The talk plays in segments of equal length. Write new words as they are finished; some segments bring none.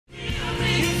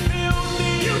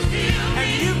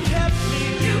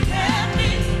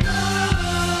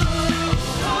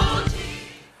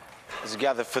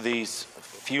together for these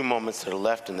few moments that are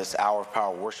left in this hour of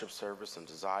power worship service and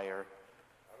desire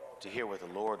to hear what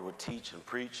the Lord would teach and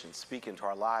preach and speak into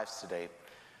our lives today,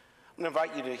 I'm going to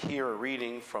invite you to hear a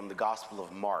reading from the Gospel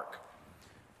of Mark.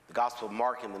 The Gospel of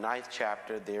Mark in the 9th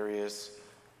chapter, there is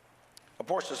a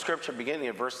portion of scripture beginning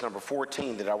at verse number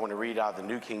 14 that I want to read out of the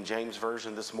New King James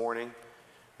Version this morning.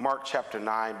 Mark chapter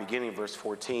 9, beginning verse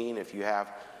 14. If you have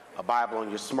a Bible on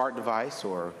your smart device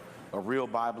or a real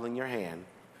Bible in your hand,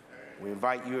 we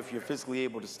invite you, if you're physically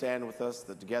able to stand with us,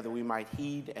 that together we might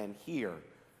heed and hear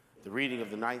the reading of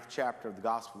the 9th chapter of the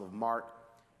Gospel of Mark,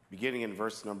 beginning in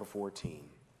verse number 14.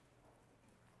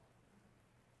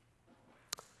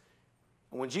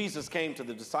 When Jesus came to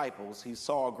the disciples, he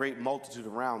saw a great multitude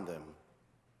around them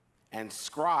and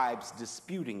scribes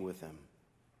disputing with them.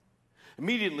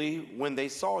 Immediately, when they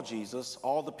saw Jesus,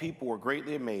 all the people were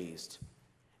greatly amazed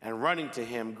and running to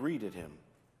him greeted him.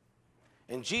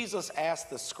 And Jesus asked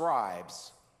the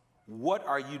scribes, "What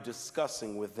are you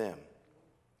discussing with them?"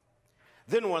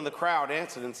 Then one of the crowd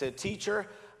answered and said, "Teacher,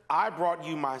 I brought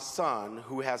you my son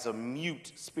who has a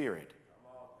mute spirit.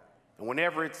 And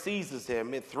whenever it seizes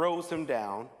him, it throws him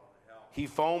down. He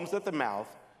foams at the mouth,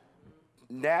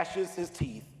 gnashes his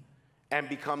teeth, and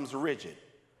becomes rigid.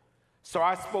 So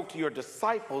I spoke to your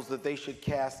disciples that they should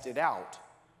cast it out,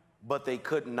 but they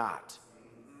could not."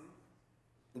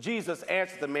 Jesus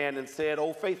answered the man and said,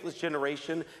 "O faithless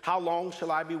generation, how long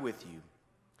shall I be with you?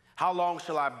 How long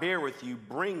shall I bear with you?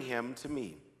 Bring him to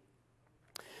me."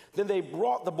 Then they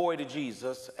brought the boy to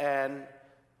Jesus, and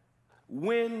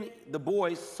when the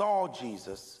boy saw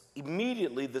Jesus,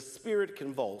 immediately the spirit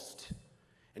convulsed,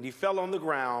 and he fell on the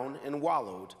ground and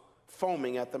wallowed,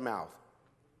 foaming at the mouth.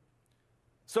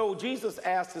 So Jesus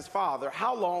asked his father,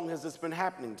 "How long has this been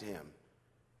happening to him?"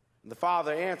 And the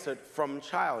father answered, "From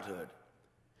childhood.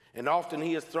 And often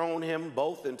he has thrown him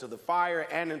both into the fire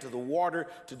and into the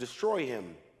water to destroy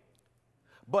him.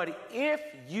 But if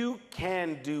you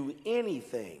can do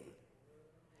anything,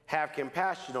 have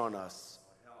compassion on us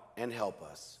and help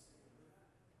us."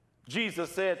 Jesus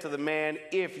said to the man,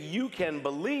 "If you can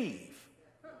believe,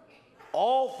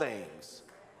 all things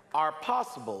are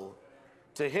possible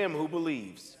to him who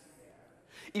believes."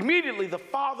 Immediately the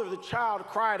father of the child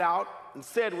cried out and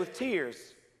said with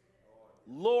tears,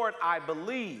 "Lord, I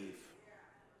believe.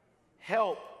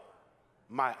 Help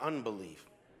my unbelief."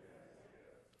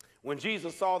 When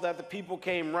Jesus saw that the people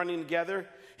came running together,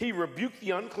 he rebuked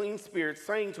the unclean spirit,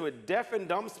 saying to a deaf and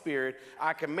dumb spirit,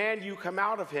 "I command you, come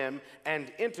out of him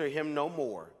and enter him no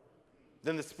more."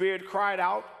 Then the spirit cried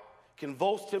out,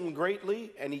 convulsed him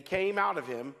greatly, and he came out of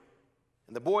him.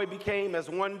 And the boy became as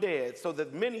one dead, so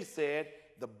that many said,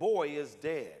 "The boy is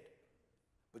dead."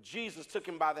 But Jesus took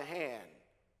him by the hand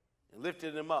and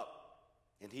lifted him up,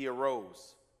 and he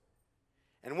arose.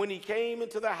 And when he came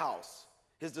into the house,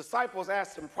 his disciples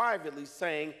asked him privately,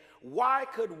 saying, "Why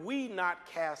could we not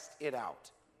cast it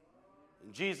out?"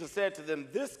 And Jesus said to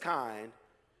them, "This kind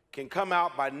can come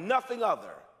out by nothing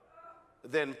other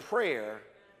than prayer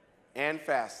and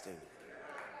fasting."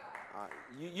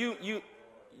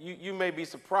 You may be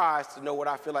surprised to know what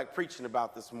I feel like preaching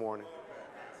about this morning.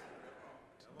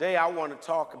 Today I want to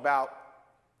talk about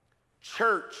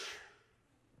church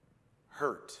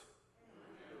hurt.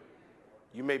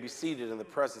 You may be seated in the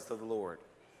presence of the Lord.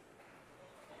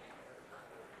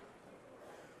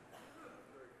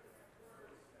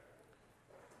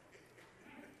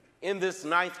 In this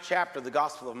 9th chapter of the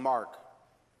Gospel of Mark,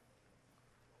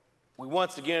 we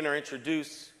once again are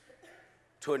introduced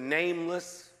to a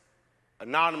nameless,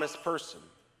 anonymous person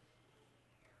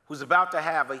who's about to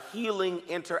have a healing,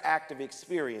 interactive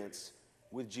experience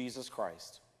with Jesus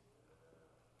Christ.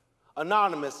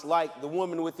 Anonymous like the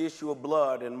woman with the issue of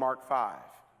blood in Mark 5.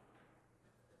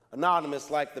 Anonymous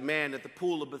like the man at the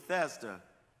pool of Bethesda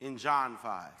in John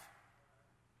 5.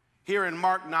 Here in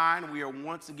Mark 9, we are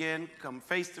once again come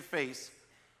face to face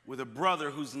with a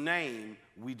brother whose name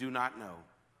we do not know.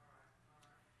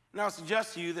 And I'll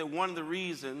suggest to you that one of the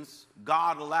reasons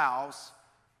God allows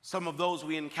some of those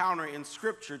we encounter in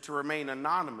Scripture to remain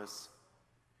anonymous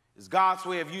is God's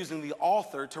way of using the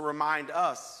author to remind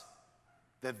us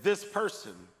that this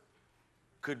person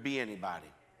could be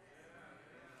anybody.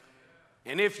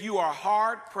 And if you are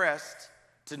hard-pressed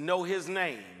to know his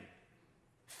name,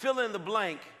 fill in the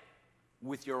blank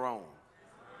with your own.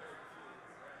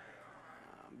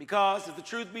 Because if the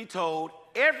truth be told,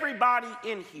 everybody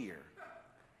in here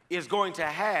is going to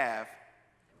have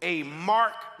a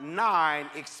Mark 9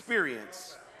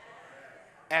 experience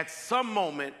at some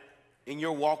moment in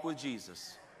your walk with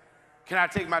Jesus. Can I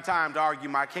take my time to argue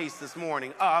my case this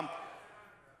morning?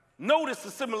 Notice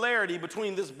the similarity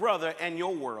between this brother and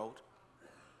your world.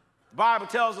 The Bible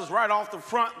tells us right off the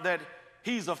front that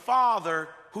he's a father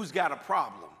who's got a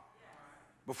problem.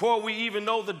 Before we even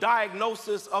know the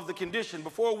diagnosis of the condition,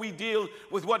 before we deal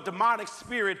with what demonic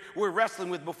spirit we're wrestling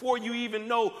with, before you even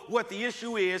know what the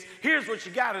issue is, here's what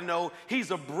you got to know.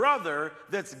 He's a brother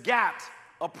that's got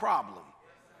a problem.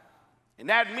 And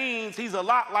that means he's a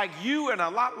lot like you and a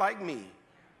lot like me.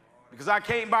 Because I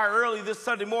came by early this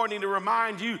Sunday morning to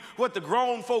remind you what the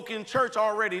grown folk in church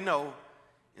already know,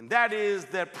 and that is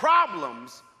that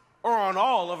problems are on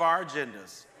all of our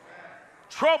agendas.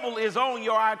 Trouble is on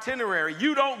your itinerary.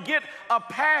 You don't get a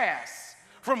pass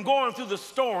from going through the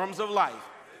storms of life.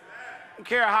 I don't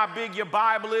care how big your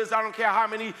Bible is. I don't care how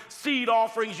many seed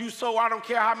offerings you sow. I don't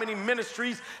care how many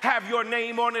ministries have your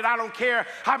name on it. I don't care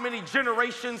how many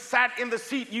generations sat in the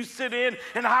seat you sit in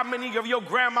and how many of your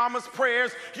grandmama's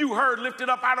prayers you heard lifted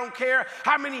up. I don't care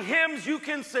how many hymns you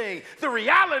can sing. The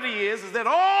reality is that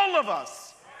all of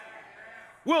us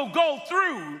will go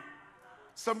through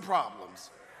some problems.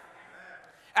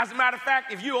 As a matter of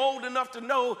fact, if you're old enough to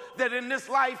know that in this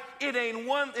life, if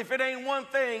it ain't one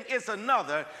thing, it's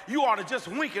another, you ought to just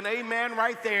wink an amen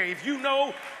right there. If you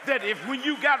know that when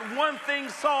you got one thing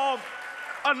solved,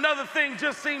 another thing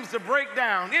just seems to break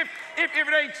down. If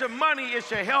it ain't your money, it's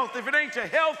your health. If it ain't your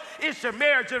health, it's your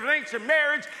marriage. If it ain't your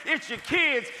marriage, it's your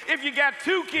kids. If you got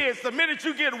two kids, the minute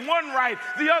you get one right,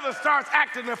 the other starts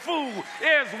acting a fool.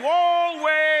 There's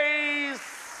always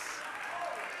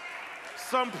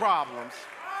some problems.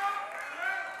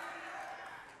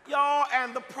 Y'all,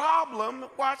 and the problem,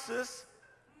 watch this,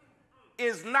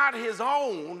 is not his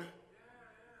own,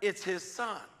 it's his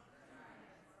son.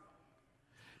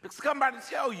 Because somebody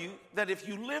tell you that if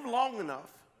you live long enough,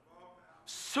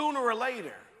 sooner or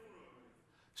later,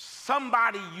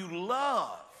 somebody you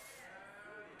love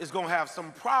is going to have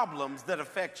some problems that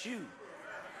affect you.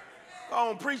 Go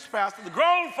on, preach, Pastor. The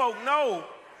grown folk know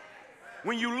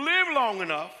when you live long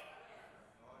enough,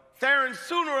 Theron,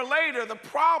 sooner or later, the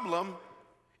problem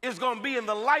is going to be in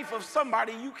the life of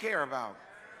somebody you care about.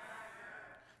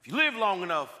 If you live long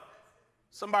enough,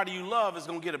 somebody you love is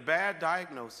going to get a bad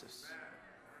diagnosis.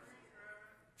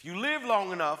 If you live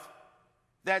long enough,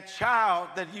 that child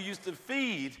that you used to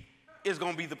feed is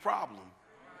going to be the problem.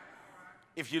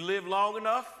 If you live long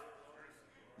enough,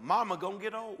 mama going to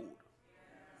get old.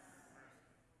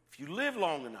 If you live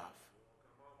long enough,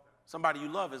 somebody you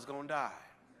love is going to die.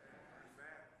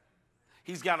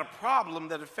 He's got a problem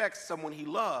that affects someone he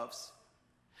loves.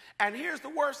 And here's the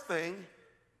worst thing,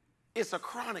 it's a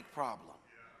chronic problem.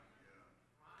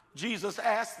 Jesus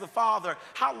asked the father,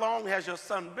 how long has your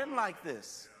son been like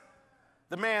this?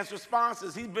 The man's response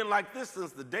is, he's been like this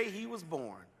since the day he was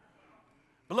born.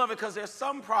 Beloved, because there's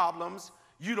some problems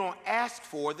you don't ask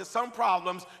for. There's some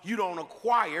problems you don't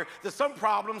acquire. There's some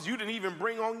problems you didn't even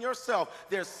bring on yourself.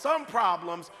 There's some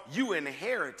problems you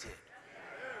inherited.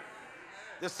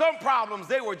 There's some problems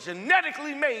they were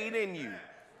genetically made in you.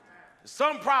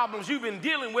 Some problems you've been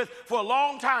dealing with for a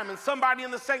long time, and somebody in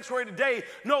the sanctuary today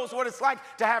knows what it's like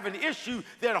to have an issue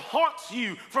that haunts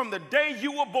you from the day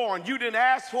you were born. You didn't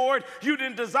ask for it, you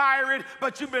didn't desire it,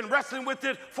 but you've been wrestling with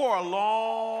it for a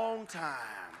long time.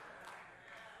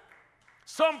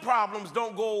 Some problems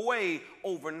don't go away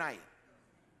overnight.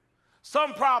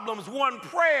 Some problems, one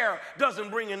prayer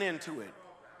doesn't bring an end to it.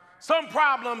 Some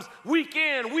problems, week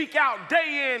in, week out,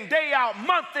 day in, day out,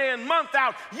 month in, month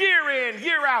out, year in,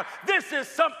 year out. This is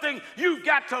something you've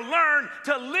got to learn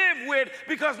to live with,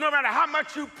 because no matter how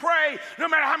much you pray, no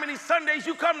matter how many Sundays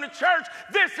you come to church,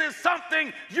 this is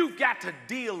something you've got to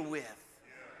deal with.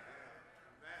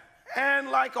 And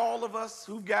like all of us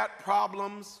who've got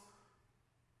problems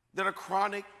that are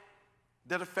chronic,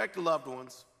 that affect loved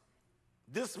ones,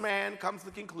 this man comes to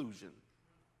the conclusion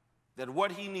that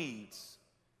what he needs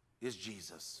is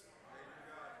Jesus.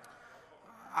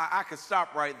 I could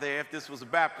stop right there if this was a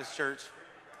Baptist church.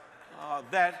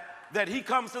 That he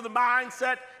comes to the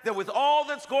mindset that with all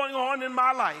that's going on in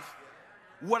my life,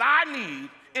 what I need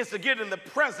is to get in the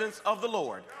presence of the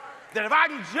Lord. That if I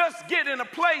can just get in a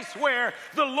place where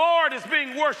the Lord is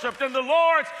being worshiped and the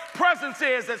Lord's presence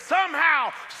is, that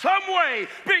somehow, some way,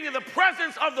 being in the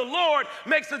presence of the Lord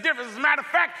makes a difference. As a matter of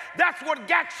fact, that's what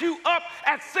got you up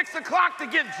at 6 o'clock to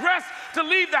get dressed, to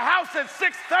leave the house at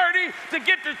 6:30, to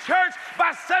get to church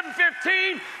by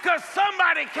 7:15, because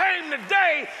somebody came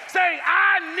today saying,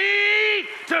 I need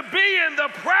to be in the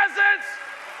presence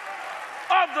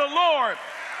of the Lord.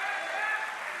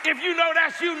 If you know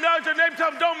that's you, nudge your neighbor, tell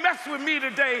them, don't mess with me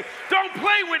today. Don't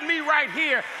play with me right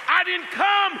here. I didn't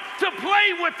come to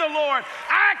play with the Lord.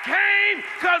 I came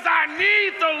because I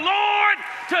need the Lord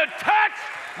to touch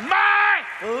my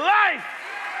life.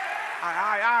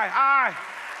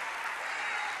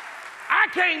 I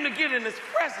came to get in his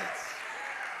presence.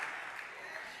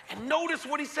 And notice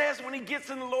what he says when he gets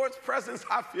in the Lord's presence.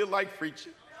 I feel like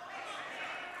preaching.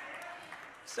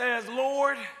 He says,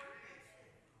 Lord,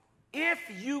 if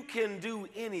you can do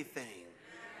anything.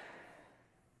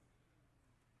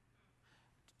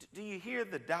 Do you hear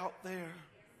the doubt there?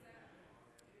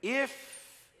 If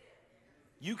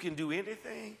you can do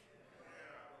anything.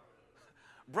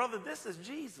 Brother, this is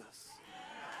Jesus.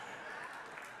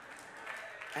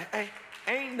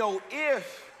 Ain't no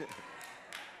if.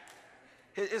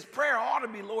 His prayer ought to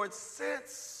be, Lord,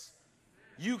 since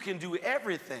you can do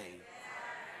everything.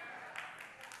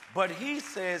 But he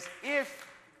says, if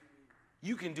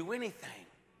you can do anything.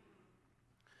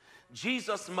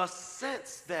 Jesus must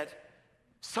sense that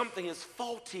something is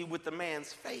faulty with the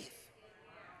man's faith.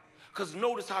 Because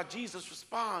notice how Jesus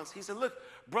responds. He said, look,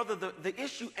 brother, the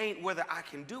issue ain't whether I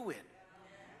can do it.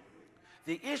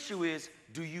 The issue is,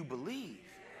 do you believe?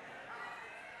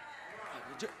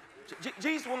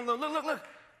 Jesus wanted to look.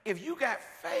 If you got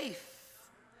faith,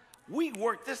 we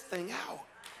work this thing out.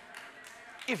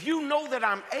 If you know that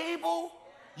I'm able,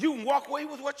 you can walk away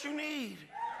with what you need.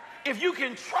 If you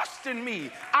can trust in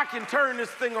me, I can turn this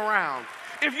thing around.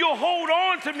 If you'll hold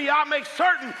on to me, I'll make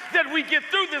certain that we get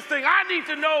through this thing. I need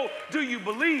to know, do you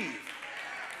believe?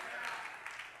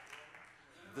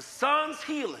 The son's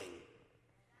healing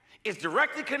is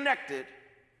directly connected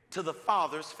to the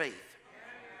father's faith.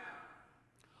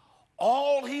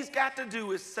 All he's got to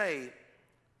do is say,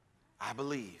 I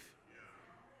believe.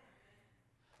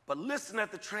 But listen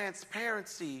at the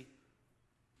transparency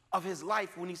of his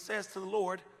life when he says to the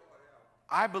Lord,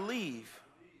 I believe,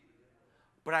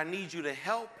 but I need you to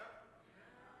help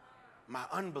my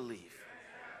unbelief.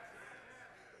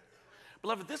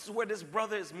 Beloved, this is where this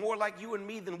brother is more like you and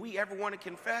me than we ever want to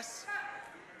confess.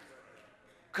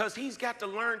 Because he's got to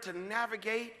learn to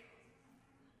navigate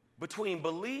between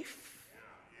belief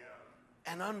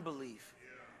and unbelief.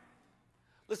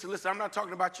 Listen, I'm not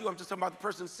talking about you. I'm just talking about the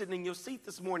person sitting in your seat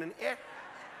this morning.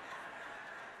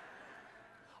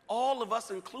 All of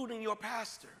us, including your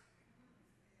pastor,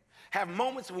 have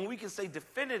moments when we can say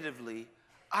definitively,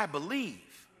 I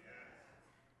believe.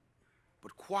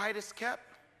 But quiet is kept,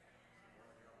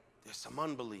 there's some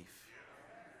unbelief.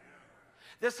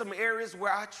 There's some areas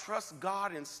where I trust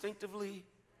God instinctively.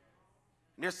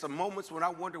 And there's some moments when I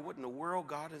wonder what in the world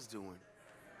God is doing.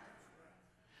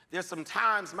 There's some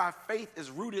times my faith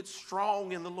is rooted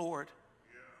strong in the Lord.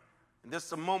 And there's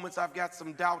some moments I've got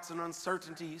some doubts and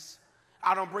uncertainties.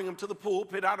 I don't bring them to the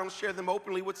pulpit. I don't share them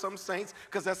openly with some saints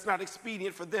because that's not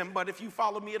expedient for them. But if you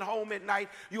follow me at home at night,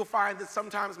 you'll find that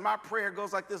sometimes my prayer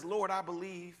goes like this: Lord, I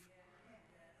believe,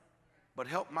 but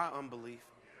help my unbelief.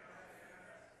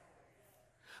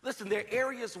 Listen, there are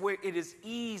areas where it is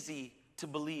easy to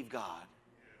believe God.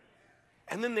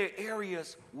 And then there are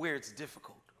areas where it's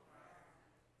difficult.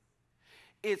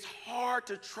 It's hard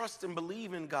to trust and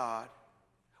believe in God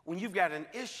when you've got an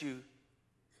issue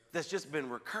that's just been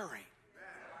recurring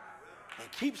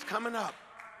and keeps coming up.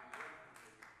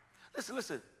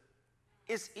 Listen,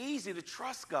 it's easy to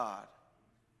trust God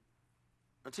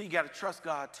until you got to trust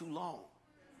God too long.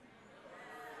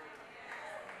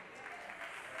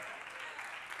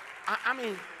 I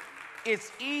mean,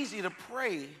 it's easy to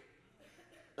pray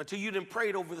until you done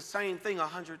prayed over the same thing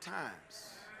 100 times.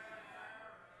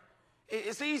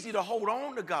 It's easy to hold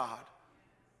on to God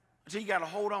until you got to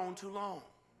hold on too long.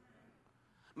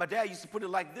 My dad used to put it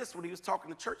like this when he was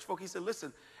talking to church folk. He said,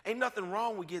 listen, ain't nothing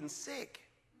wrong with getting sick.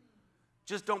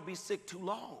 Just don't be sick too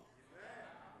long.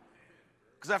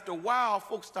 Because after a while,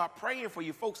 folks stop praying for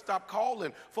you. Folks stop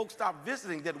calling. Folks stop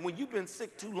visiting. That when you've been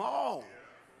sick too long,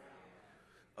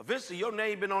 eventually your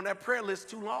name been on that prayer list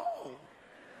too long.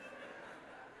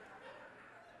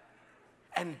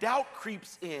 And doubt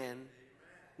creeps in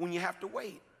when you have to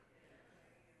wait.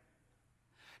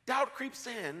 Doubt creeps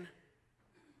in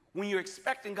when you're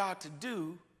expecting God to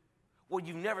do what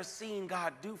you've never seen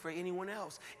God do for anyone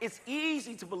else. It's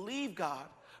easy to believe God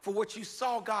for what you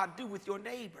saw God do with your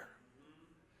neighbor.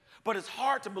 But it's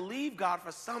hard to believe God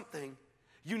for something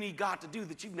you need God to do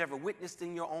that you've never witnessed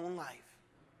in your own life.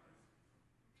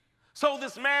 So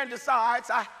this man decides,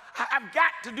 I've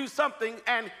got to do something,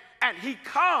 and he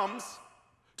comes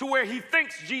to where he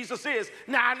thinks Jesus is.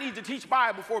 Now, I need to teach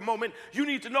Bible for a moment. You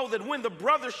need to know that when the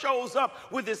brother shows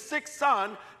up with his sick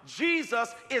son, Jesus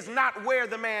is not where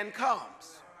the man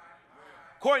comes.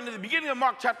 According to the beginning of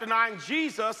Mark chapter 9,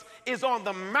 Jesus is on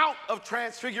the Mount of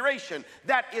Transfiguration.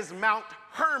 That is Mount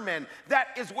Hermon.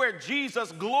 That is where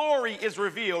Jesus' glory is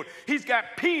revealed. He's got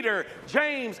Peter,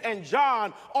 James, and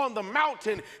John on the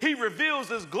mountain. He reveals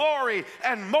his glory,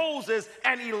 and Moses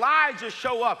and Elijah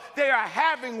show up. They are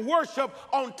having worship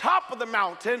on top of the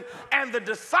mountain, and the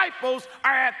disciples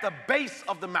are at the base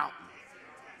of the mountain.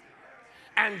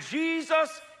 And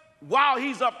Jesus, while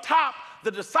he's up top,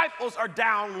 the disciples are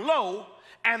down low,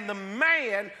 and the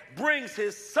man brings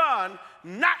his son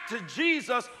not to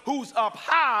Jesus, who's up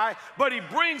high, but he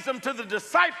brings him to the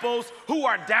disciples who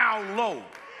are down low.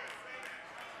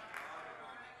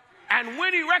 And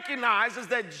when he recognizes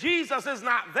that Jesus is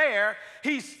not there,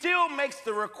 he still makes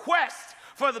the request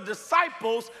for the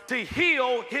disciples to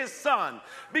heal his son.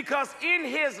 Because in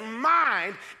his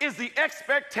mind is the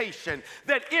expectation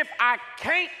that if I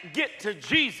can't get to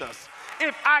Jesus,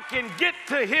 if I can get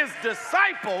to his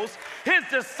disciples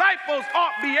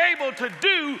ought to be able to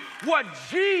do what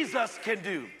Jesus can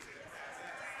do.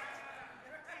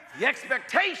 The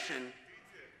expectation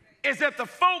is that the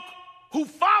folk who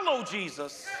follow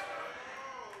Jesus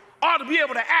ought to be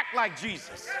able to act like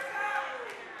Jesus.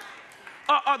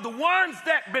 The ones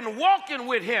that been walking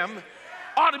with him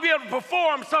ought to be able to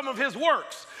perform some of his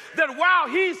works. That while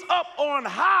he's up on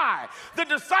high, the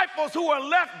disciples who are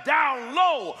left down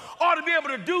low ought to be able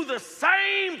to do the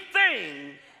same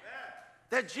thing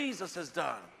that Jesus has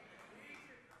done.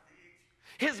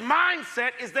 His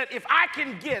mindset is that if I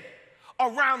can get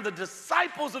around the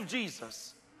disciples of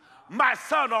Jesus, my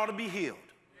son ought to be healed.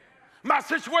 My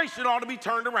situation ought to be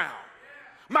turned around.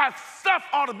 My stuff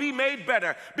ought to be made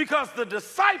better, because the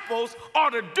disciples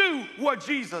ought to do what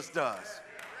Jesus does.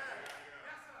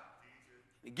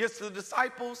 He gets to the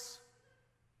disciples.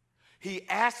 He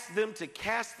asks them to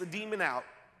cast the demon out.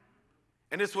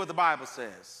 And this is what the Bible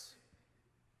says.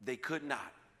 They could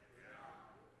not.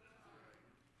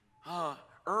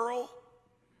 Earl,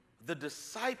 the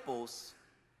disciples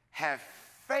have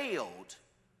failed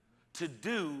to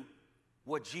do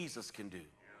what Jesus can do.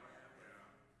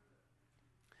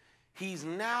 He's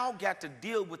now got to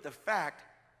deal with the fact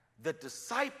that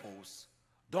disciples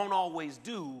don't always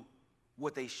do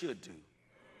what they should do.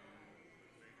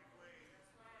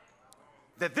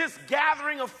 That this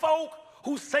gathering of folk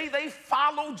who say they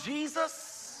follow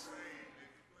Jesus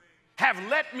have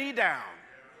let me down.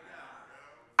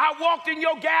 I walked in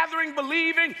your gathering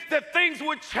believing that things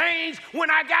would change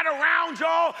when I got around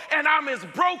y'all, and I'm as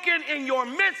broken in your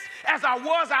midst as I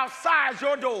was outside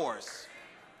your doors.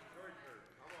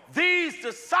 These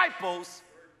disciples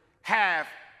have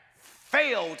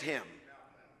failed him.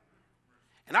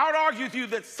 And I would argue with you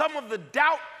that some of the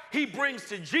doubt he brings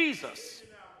to Jesus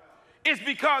is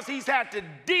because he's had to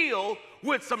deal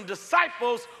with some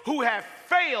disciples who have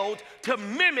failed to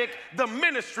mimic the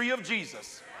ministry of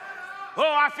Jesus. Oh,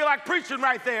 I feel like preaching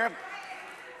right there.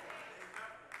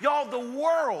 Y'all, the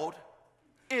world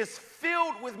is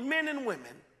filled with men and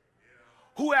women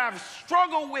who have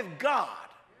struggled with God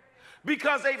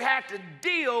because they've had to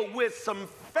deal with some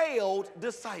failed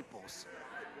disciples.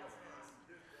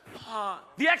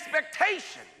 The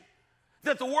expectation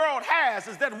that the world has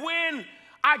is that when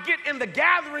I get in the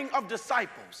gathering of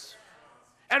disciples,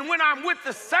 and when I'm with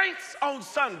the saints on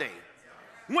Sunday,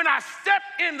 when I step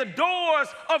in the doors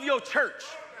of your church,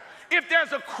 if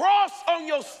there's a cross on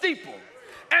your steeple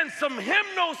and some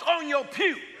hymnals on your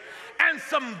pew and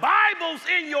some Bibles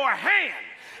in your hand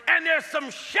and there's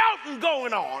some shouting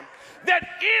going on, that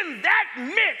in that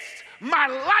midst, my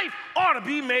life ought to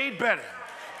be made better.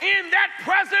 In that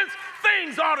presence,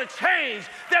 things ought to change,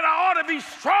 that I ought to be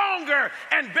stronger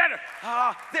and better.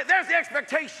 There's the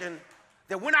expectation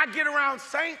that when I get around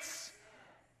saints,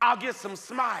 I'll get some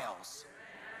smiles.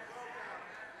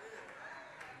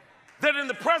 That in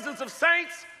the presence of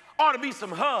saints, ought to be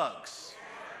some hugs.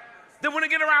 That when I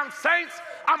get around saints,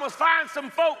 I must find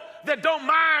some folk that don't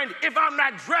mind if I'm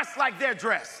not dressed like they're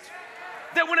dressed.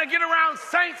 That when I get around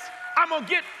saints, I'm going to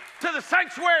get to the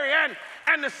sanctuary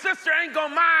and the sister ain't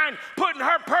gonna mind putting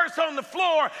her purse on the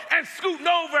floor and scooting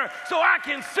over so I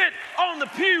can sit on the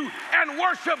pew and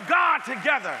worship God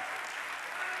together.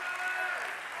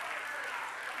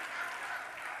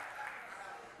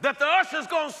 That the usher's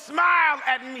gonna smile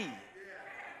at me.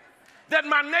 That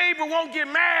my neighbor won't get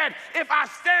mad if I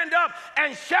stand up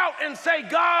and shout and say,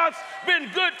 God's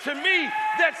been good to me.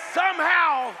 That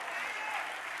somehow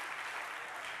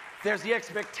there's the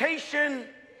expectation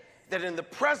that in the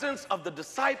presence of the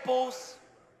disciples,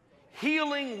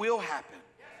 healing will happen.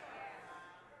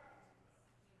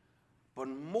 But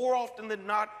more often than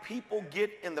not, people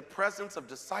get in the presence of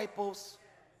disciples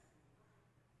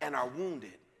and are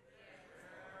wounded,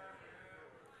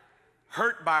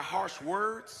 hurt by harsh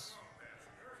words,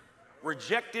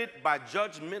 rejected by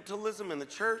judgmentalism in the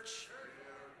church,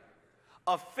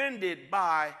 offended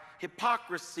by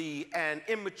hypocrisy and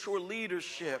immature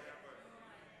leadership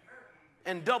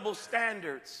and double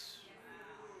standards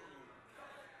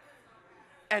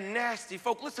and nasty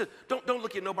folk. Listen, don't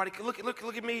look at nobody. Look at me.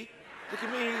 Look at me.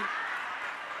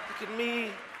 Look at me.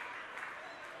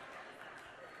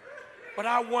 But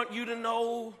I want you to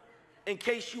know, in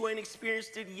case you ain't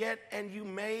experienced it yet, and you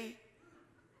may,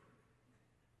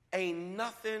 ain't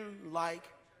nothing like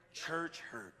church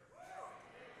hurt.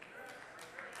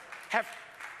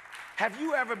 Have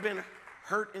you ever been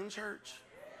hurt in church?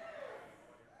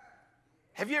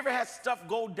 Have you ever had stuff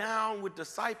go down with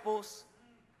disciples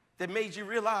that made you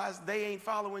realize they ain't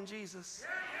following Jesus?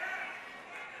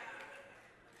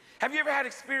 Have you ever had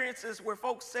experiences where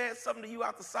folks said something to you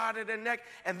out the side of their neck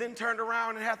and then turned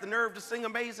around and had the nerve to sing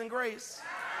Amazing Grace?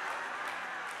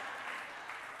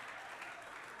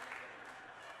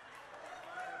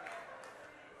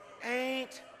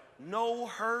 Ain't no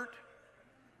hurt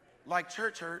like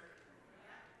church hurt.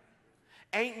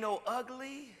 Ain't no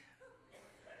ugly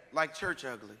like church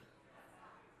ugly.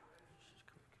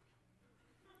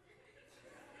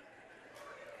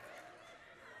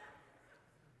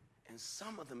 And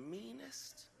some of the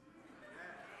meanest,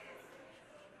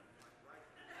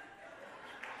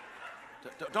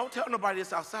 don't tell nobody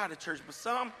this outside the church, but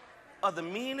some of the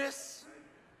meanest,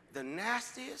 the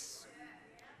nastiest,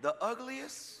 the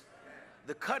ugliest,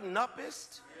 the cutting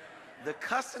uppest, the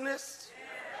cussingest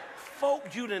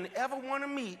folk you didn't ever want to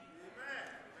meet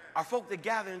are folk that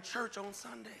gather in church on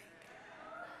Sunday.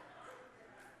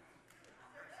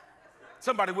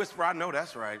 Somebody whisper, I know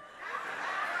that's right.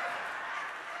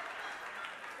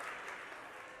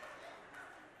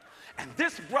 And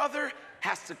this brother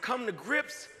has to come to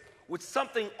grips with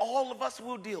something all of us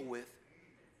will deal with,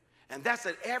 and that's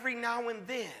that every now and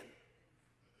then,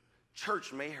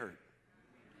 church may hurt.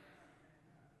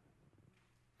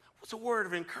 What's a word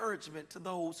of encouragement to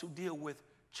those who deal with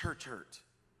church hurt?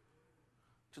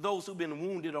 To those who've been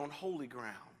wounded on holy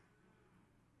ground?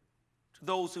 To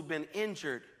those who've been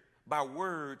injured by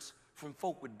words from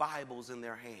folk with Bibles in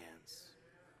their hands?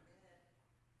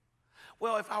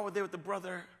 Well, if I were there with the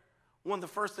brother, one of the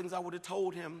first things I would have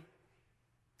told him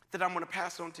that I'm going to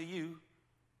pass on to you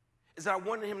is that I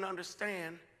wanted him to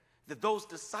understand that those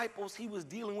disciples he was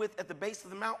dealing with at the base of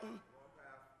the mountain,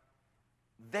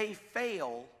 they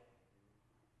fail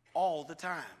all the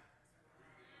time.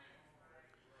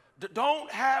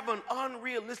 Don't have an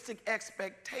unrealistic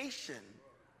expectation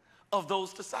of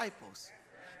those disciples.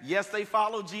 Yes, they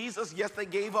follow Jesus. Yes, they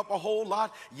gave up a whole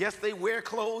lot. Yes, they wear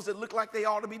clothes that look like they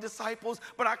ought to be disciples.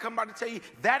 But I come by to tell you,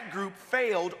 that group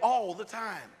failed all the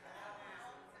time.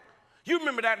 You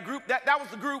remember that group? That was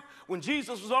the group when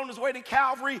Jesus was on his way to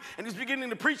Calvary and he's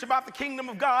beginning to preach about the kingdom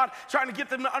of God, trying to get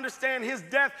them to understand his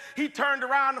death. He turned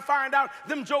around to find out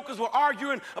them jokers were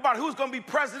arguing about who's going to be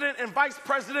president and vice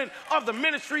president of the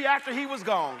ministry after he was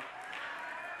gone.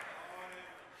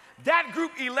 That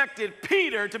group elected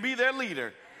Peter to be their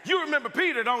leader. You remember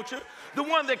Peter, don't you? The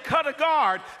one that cut a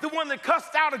guard, the one that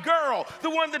cussed out a girl, the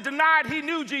one that denied he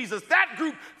knew Jesus. That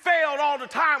group failed all the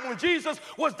time. When Jesus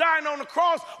was dying on the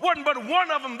cross, wasn't but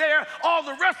one of them there. All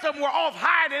the rest of them were off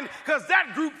hiding because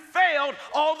that group failed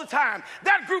all the time.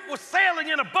 That group was sailing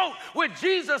in a boat with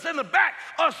Jesus in the back.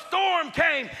 A storm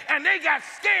came and they got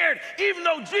scared even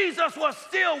though Jesus was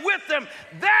still with them.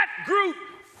 That group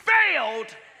failed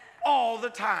all the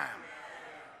time.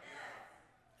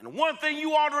 And one thing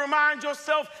you ought to remind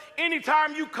yourself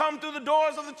anytime you come through the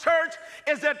doors of the church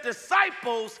is that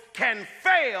disciples can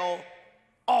fail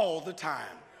all the time.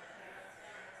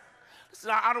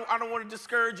 Listen, I don't want to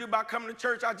discourage you about coming to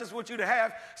church. I just want you to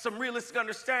have some realistic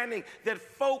understanding that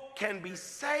folk can be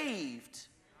saved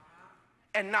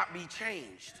and not be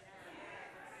changed.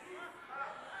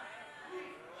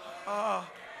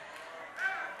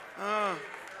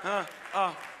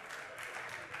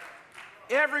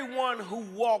 Everyone who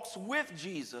walks with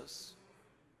Jesus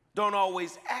don't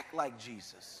always act like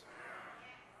Jesus.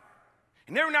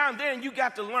 And every now and then you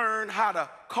got to learn how to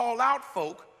call out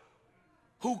folk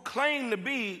who claim to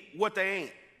be what they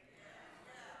ain't.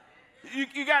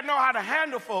 You got to know how to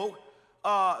handle folk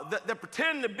that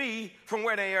pretend to be from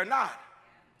where they are not.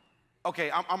 Okay,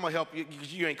 I'm going to help you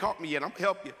because you ain't caught me yet. I'm going to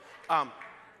help you.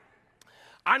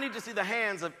 I need to see the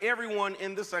hands of everyone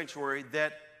in the sanctuary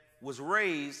that was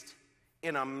raised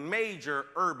in a major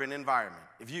urban environment.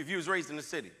 If you was raised in the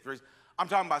city, I'm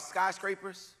talking about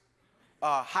skyscrapers,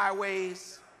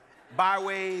 highways,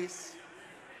 byways,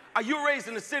 You were raised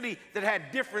in a city that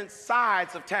had different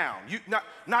sides of town.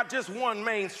 Not just one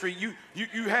main street.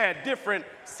 You had different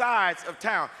sides of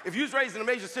town. If you was raised in a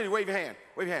major city, wave your hand.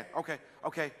 Wave your hand.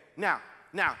 Okay. Now,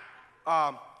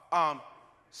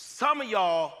 some of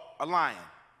y'all are lying.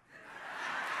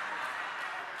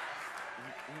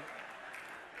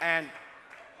 And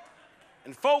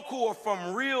folk who are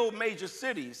from real major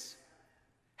cities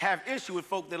have issue with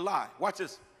folk that lie. Watch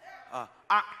this.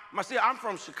 I'm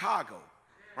from Chicago,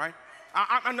 right?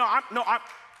 I'm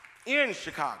in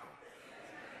Chicago.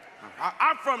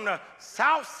 I'm from the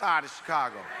south side of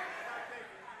Chicago.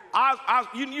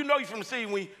 You know you're from the city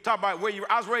when you talk about where you.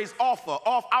 I was raised off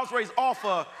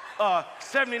of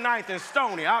 79th and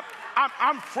Stony.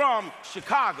 I'm from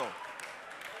Chicago,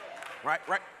 right?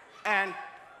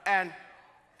 And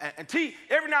T,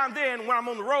 every now and then when I'm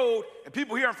on the road and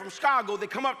people hear I'm from Chicago, they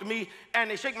come up to me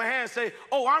and they shake my hand and say,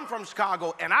 "Oh, I'm from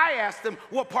Chicago." And I ask them,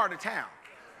 what part of town?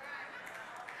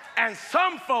 And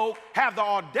some folk have the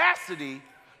audacity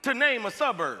to name a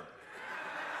suburb.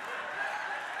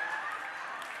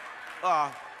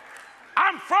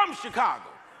 I'm from Chicago.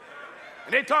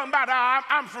 And they talking about,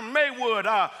 I'm from Maywood,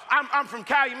 I'm from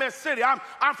Calumet City, I'm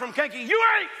from Kankakee. You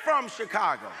ain't from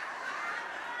Chicago.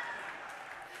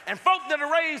 And folk that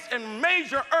are raised in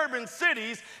major urban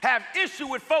cities have issue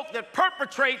with folk that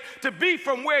perpetrate to be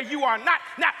from where you are not.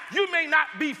 Now, you may not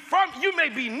be from, you may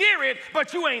be near it,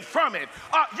 but you ain't from it.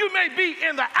 You may be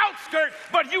in the outskirts,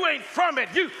 but you ain't from it.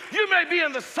 You may be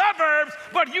in the suburbs,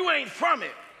 but you ain't from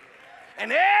it.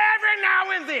 And every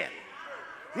now and then,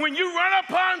 when you run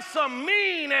upon some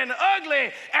mean and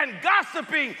ugly and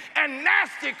gossiping and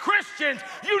nasty Christians,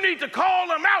 you need to call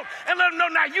them out and let them know,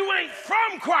 now you ain't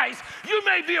from Christ. You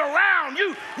may be around.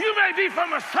 You may be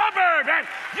from a suburb and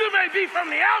you may be from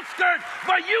the outskirts,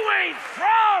 but you ain't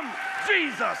from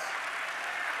Jesus.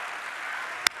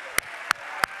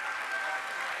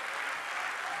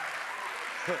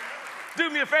 Do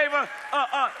me a favor,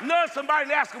 nudge somebody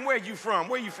and ask them, where you from?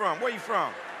 Where you from? Where you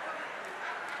from?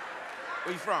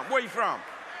 Where you from? Where you from?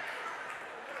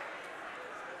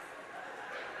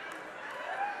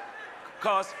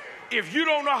 Because if you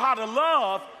don't know how to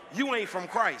love, you ain't from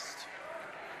Christ.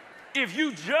 If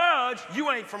you judge, you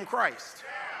ain't from Christ.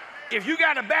 If you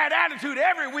got a bad attitude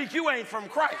every week, you ain't from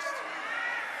Christ.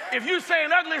 If you saying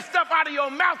ugly stuff out of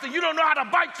your mouth and you don't know how to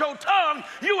bite your tongue,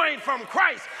 you ain't from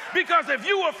Christ. Because if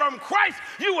you were from Christ,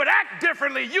 you would act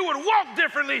differently, you would walk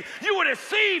differently, you would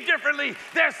receive differently.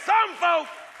 There's some folk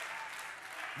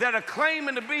that are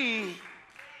claiming to be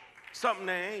something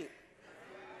they ain't.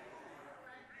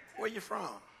 Where you from?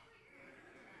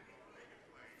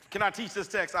 Can I teach this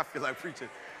text? I feel like preaching.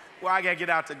 Well, I got to get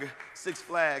out to Six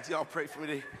Flags. Y'all pray for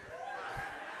me.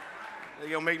 They're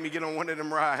going to make me get on one of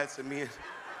them rides. And we're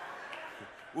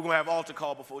going to have altar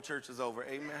call before church is over.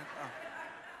 Amen.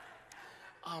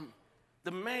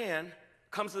 The man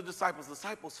comes to the disciples. The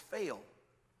disciples fail.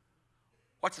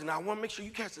 Watch this. Now, I want to make sure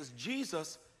you catch this.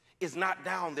 Jesus is not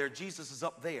down there. Jesus is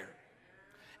up there.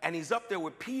 And he's up there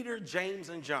with Peter, James,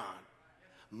 and John.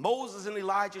 Moses and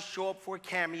Elijah show up for a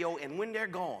cameo, and when they're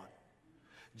gone,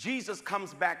 Jesus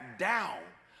comes back down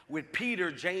with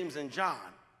Peter, James, and John.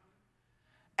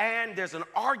 And there's an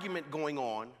argument going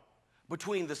on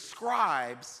between the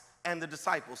scribes and the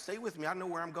disciples. Stay with me. I know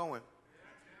where I'm going.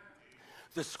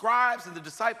 The scribes and the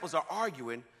disciples are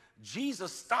arguing.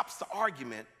 Jesus stops the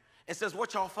argument and says,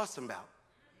 what y'all fussing about?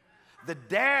 The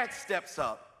dad steps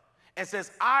up and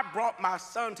says, I brought my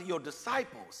son to your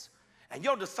disciples, and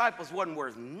your disciples wasn't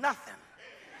worth nothing.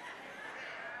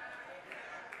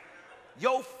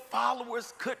 Your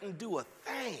followers couldn't do a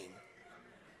thing.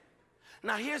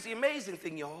 Now, here's the amazing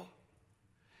thing, y'all.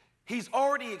 He's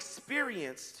already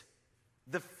experienced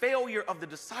the failure of the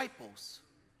disciples,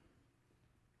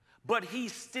 but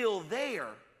he's still there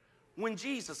when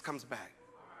Jesus comes back.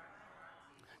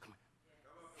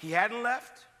 He hadn't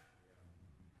left.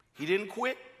 He didn't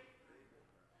quit.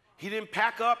 He didn't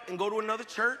pack up and go to another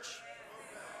church.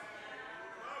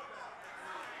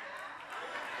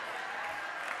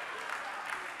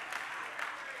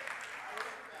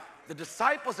 The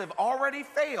disciples have already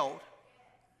failed,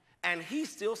 and he's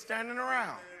still standing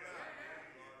around.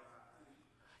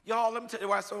 Y'all, let me tell you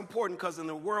why it's so important, because in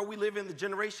the world we live in, the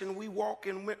generation we walk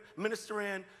and minister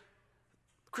in,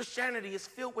 Christianity is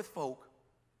filled with folk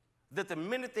that the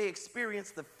minute they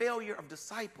experience the failure of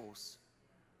disciples,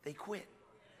 they quit.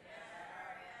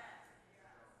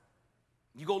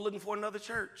 You go looking for another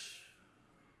church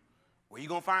where you're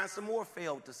going to find some more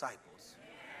failed disciples.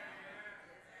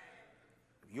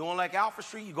 If you don't like Alfred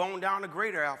Street, you're going down to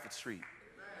Greater Alfred Street.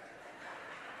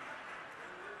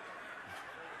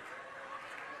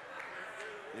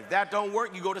 If that don't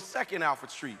work, you go to 2nd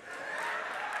Alfred Street.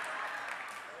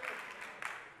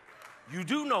 You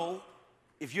do know,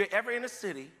 if you're ever in a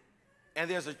city and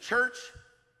there's a church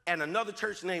and another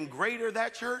church named greater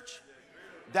that church,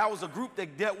 that was a group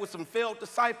that dealt with some failed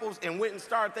disciples and went and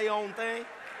started their own thing.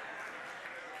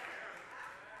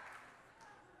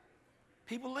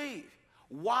 People leave.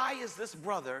 Why is this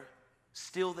brother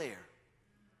still there?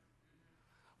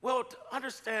 Well, to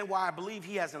understand why I believe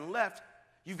he hasn't left,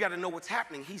 you've got to know what's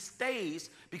happening. He stays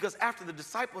because after the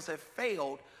disciples have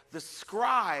failed, the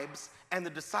scribes and the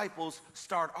disciples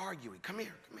start arguing. Come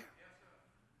here, come here.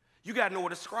 You got to know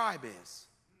what a scribe is.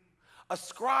 A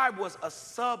scribe was a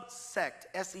subsect,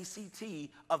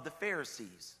 S-E-C-T, of the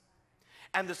Pharisees.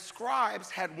 And the scribes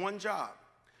had one job.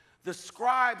 The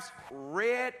scribes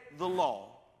read the law.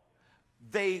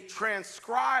 They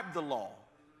transcribed the law.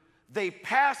 They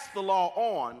passed the law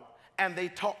on, and they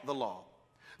taught the law.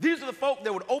 These are the folk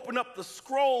that would open up the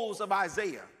scrolls of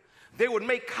Isaiah. They would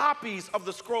make copies of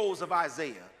the scrolls of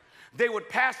Isaiah. They would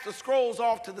pass the scrolls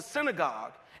off to the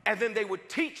synagogue, and then they would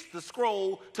teach the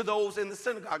scroll to those in the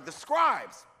synagogue. The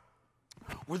scribes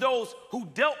were those who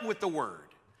dealt with the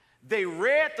word. They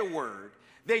read the word.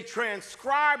 They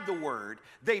transcribed the word.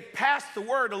 They passed the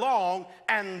word along,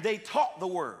 and they taught the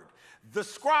word. The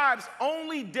scribes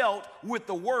only dealt with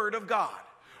the word of God,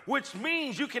 which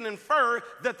means you can infer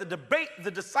that the debate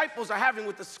the disciples are having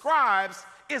with the scribes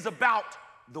is about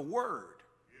the word.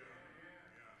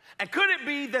 And could it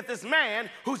be that this man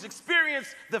who's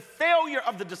experienced the failure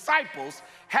of the disciples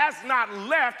has not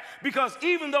left because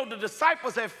even though the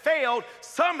disciples have failed,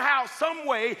 somehow, some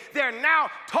way, they're now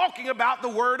talking about the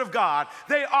Word of God.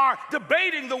 They are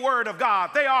debating the Word of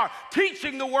God. They are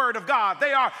teaching the Word of God.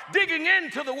 They are digging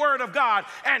into the Word of God.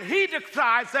 And he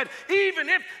decides that even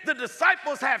if the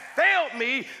disciples have failed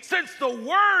me, since the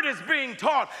Word is being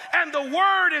taught and the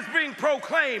Word is being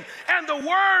proclaimed and the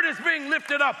Word is being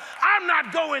lifted up, I'm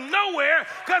not going nowhere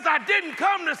because I didn't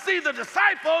come to see the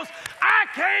disciples. I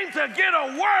came to get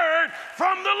a word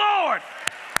from the Lord.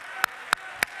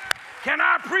 Can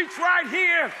I preach right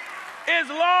here? As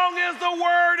long as the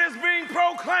word is being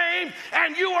proclaimed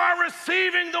and you are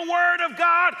receiving the word of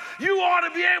God, you ought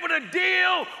to be able to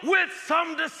deal with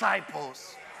some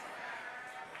disciples.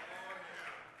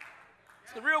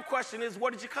 So the real question is,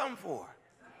 what did you come for?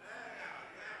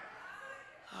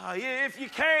 If you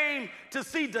came to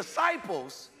see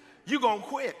disciples, you're going to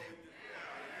quit.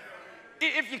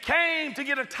 If you came to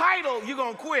get a title, you're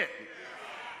going to quit.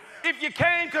 If you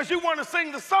came because you want to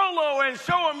sing the solo and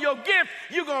show them your gift,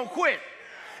 you're going to quit.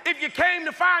 If you came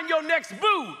to find your next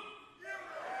boo,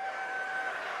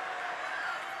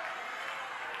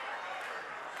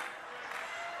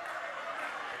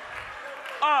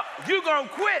 you're going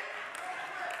to quit.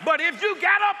 But if you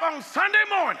got up on Sunday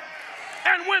morning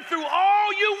and went through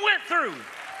all you went through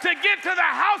to get to the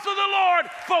house of the Lord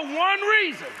for one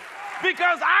reason,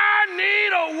 because I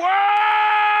need a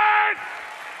word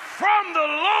from the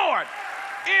Lord.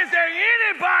 Is there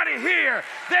anybody here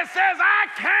that says, I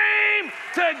came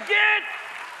to get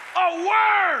a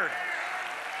word?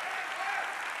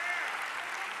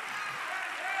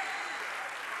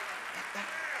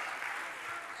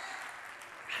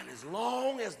 And as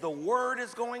long as the word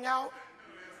is going out,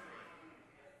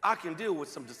 I can deal with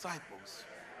some disciples.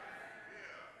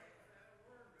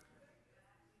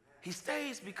 He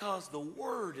stays because the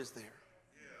word is there.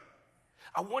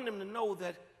 I want him to know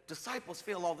that disciples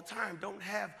fail all the time, don't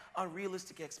have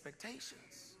unrealistic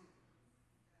expectations.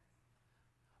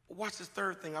 But watch this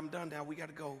third thing. I'm done now. We got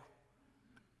to go.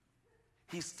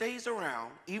 He stays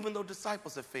around even though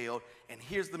disciples have failed, and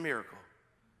here's the miracle.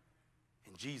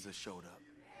 And Jesus showed up.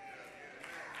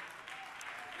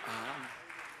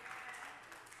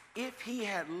 If he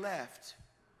had left,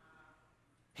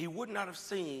 he would not have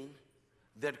seen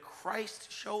that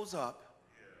Christ shows up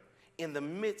in the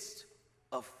midst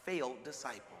of failed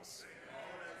disciples.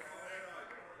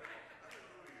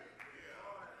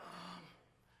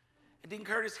 And Deacon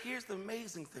Curtis, here's the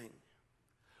amazing thing.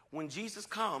 When Jesus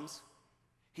comes,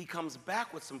 he comes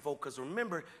back with some folk, because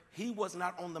remember, he was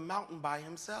not on the mountain by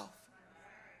himself.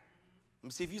 Let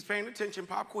me see if he's paying attention,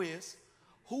 pop quiz.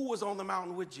 Who was on the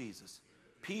mountain with Jesus?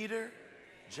 Peter,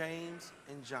 James,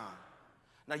 and John.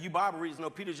 Now, you Bible readers know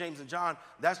Peter, James, and John,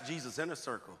 that's Jesus' inner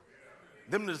circle.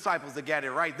 Them the disciples that got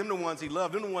it right. Them the ones he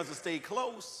loved. Them the ones that stayed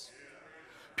close.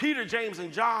 Peter, James,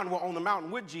 and John were on the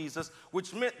mountain with Jesus,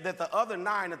 which meant that the other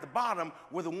 9 at the bottom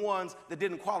were the ones that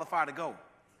didn't qualify to go.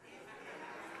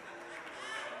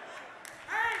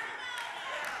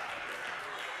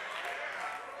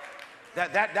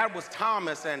 That was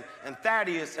Thomas and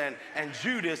Thaddeus and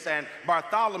Judas and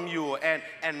Bartholomew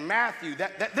and Matthew.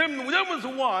 Them was the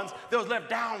ones that was left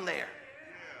down there.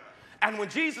 And when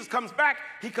Jesus comes back,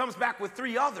 he comes back with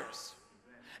 3 others.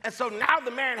 And so now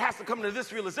the man has to come to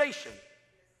this realization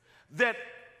that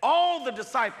all the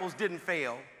disciples didn't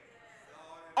fail,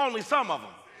 only some of them.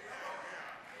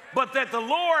 But that the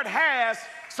Lord has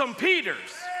some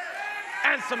Peters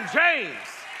and some James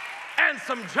and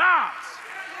some Johns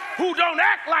who don't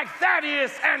act like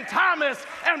Thaddeus and Thomas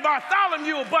and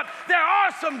Bartholomew, but there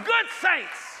are some good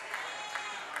saints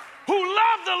who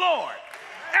love the Lord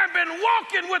and been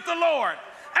walking with the Lord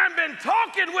and been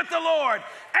talking with the Lord.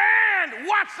 And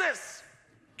watch this.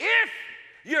 If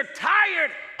you're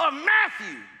tired of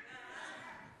Matthew,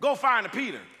 go find a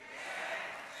Peter.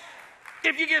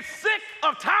 If you get sick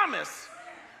of Thomas,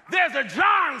 there's a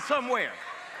John somewhere.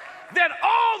 That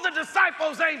all the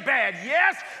disciples ain't bad.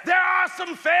 Yes, there are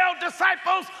some failed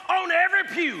disciples on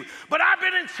every pew, but I've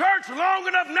been in church long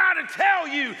enough now to tell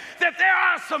you that there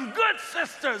are some good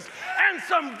sisters and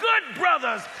some good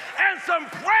brothers and some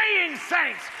praying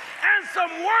saints and some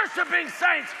worshiping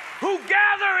saints who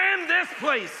gather in this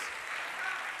place.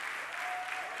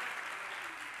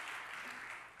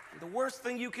 The worst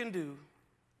thing you can do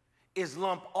is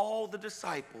lump all the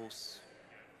disciples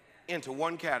into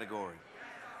one category.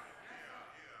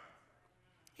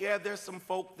 Yeah, there's some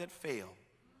folk that fail.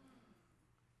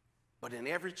 But in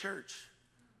every church,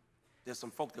 there's some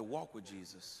folk that walk with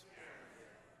Jesus.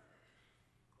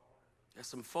 There's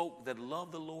some folk that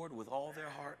love the Lord with all their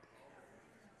heart.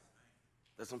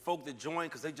 There's some folk that join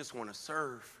because they just want to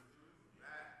serve,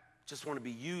 just want to be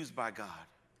used by God.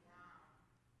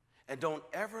 And don't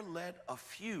ever let a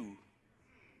few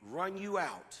run you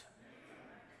out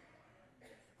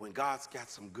when God's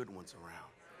got some good ones around.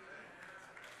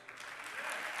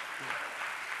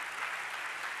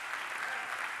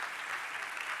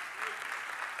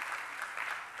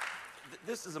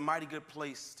 This is a mighty good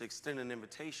place to extend an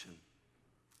invitation.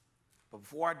 But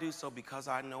before I do so, because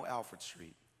I know Alfred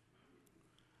Street,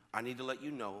 I need to let you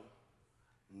know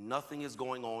nothing is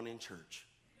going on in church.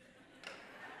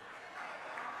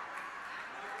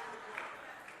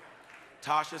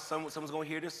 Tasha, someone's going to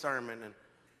hear this sermon and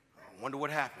wonder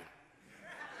what happened.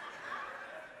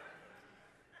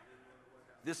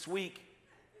 This week,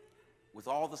 with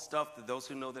all the stuff that those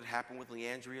who know that happened with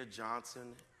Leandria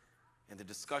Johnson and the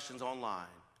discussions online,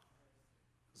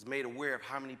 I was made aware of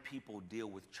how many people deal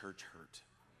with church hurt.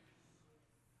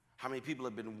 How many people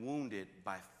have been wounded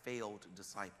by failed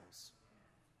disciples.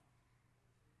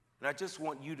 And I just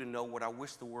want you to know what I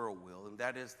wish the world will, and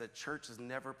that is that church is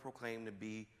never proclaimed to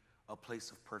be a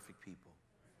place of perfect people.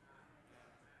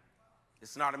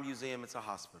 It's not a museum, it's a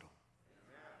hospital.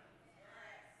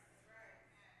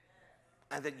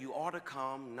 And that you ought to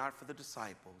come not for the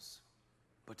disciples,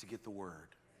 but to get the word.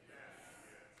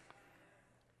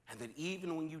 And that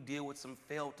even when you deal with some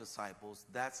failed disciples,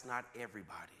 that's not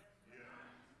everybody.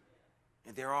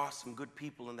 And there are some good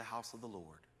people in the house of the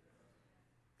Lord.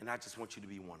 And I just want you to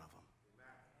be one of them.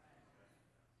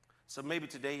 So maybe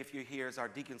today, if you're here as our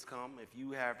deacons come, if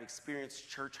you have experienced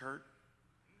church hurt,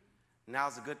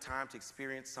 now's a good time to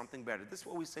experience something better. This is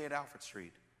what we say at Alfred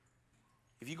Street.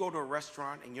 If you go to a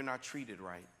restaurant and you're not treated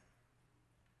right,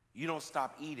 you don't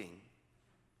stop eating.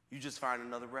 You just find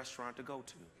another restaurant to go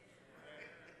to.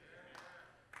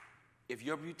 If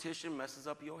your beautician messes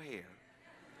up your hair,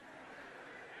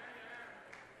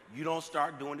 you don't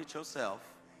start doing it yourself.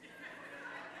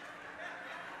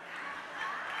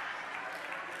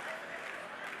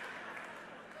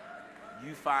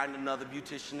 You find another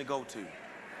beautician to go to.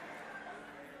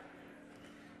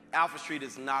 Alfred Street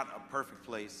is not a perfect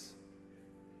place,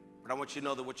 but I want you to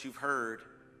know that what you've heard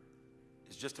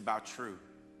is just about true.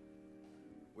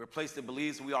 We're a place that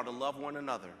believes we ought to love one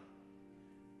another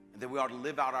and that we ought to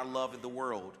live out our love in the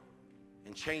world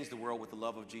and change the world with the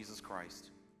love of Jesus Christ.